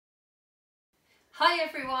Hi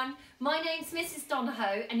everyone, my name's Mrs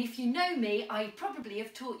Donahoe, and if you know me, I probably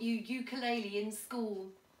have taught you ukulele in school.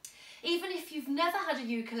 Even if you've never had a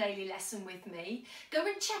ukulele lesson with me, go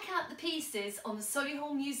and check out the pieces on the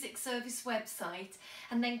Solihull Music Service website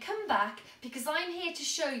and then come back because I'm here to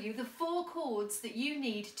show you the 4 chords that you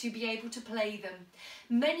need to be able to play them.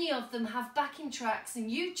 Many of them have backing tracks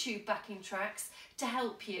and YouTube backing tracks to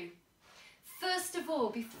help you. First of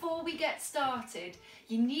all, before we get started,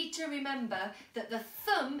 you need to remember that the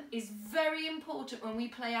thumb is very important when we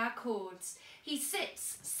play our chords. He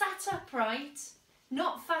sits sat upright,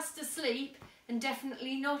 not fast asleep, and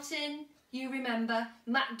definitely not in, you remember,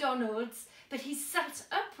 McDonald's, but he's sat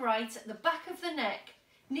upright at the back of the neck,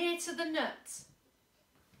 near to the nut.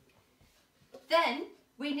 Then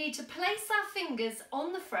we need to place our fingers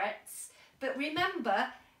on the frets, but remember,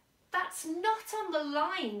 that's not on the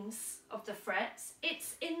lines of the frets,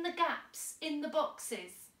 it's in the gaps, in the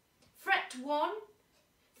boxes. Fret 1,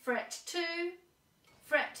 fret 2,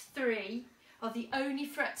 fret 3 are the only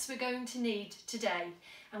frets we're going to need today.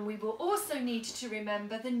 And we will also need to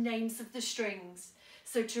remember the names of the strings.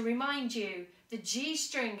 So to remind you, the G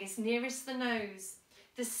string is nearest the nose,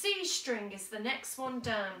 the C string is the next one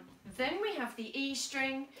down, then we have the E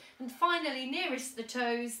string, and finally nearest the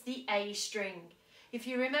toes, the A string. If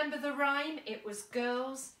you remember the rhyme, it was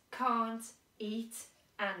girls can't eat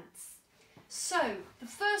ants. So, the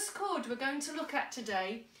first chord we're going to look at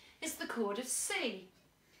today is the chord of C.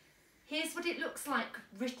 Here's what it looks like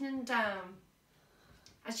written down.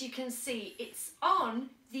 As you can see, it's on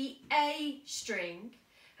the A string,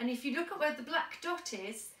 and if you look at where the black dot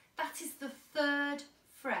is, that is the 3rd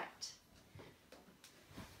fret.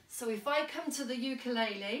 So if I come to the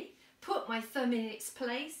ukulele, put my thumb in its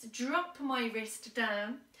place, drop my wrist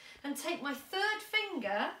down and take my 3rd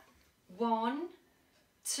finger, 1,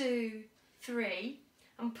 2, 3,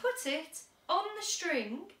 and put it on the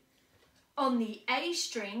string, on the A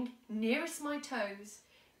string nearest my toes,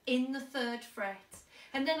 in the 3rd fret.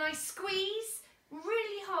 And then I squeeze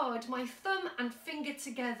really hard my thumb and finger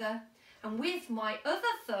together, and with my other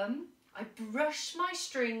thumb I brush my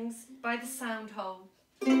strings by the sound hole.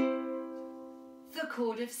 The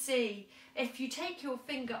chord of C. If you take your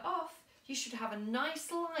finger off, you should have a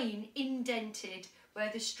nice line indented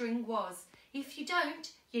where the string was. If you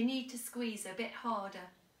don't, you need to squeeze a bit harder.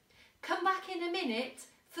 Come back in a minute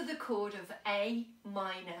for the chord of A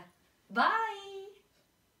minor. Bye!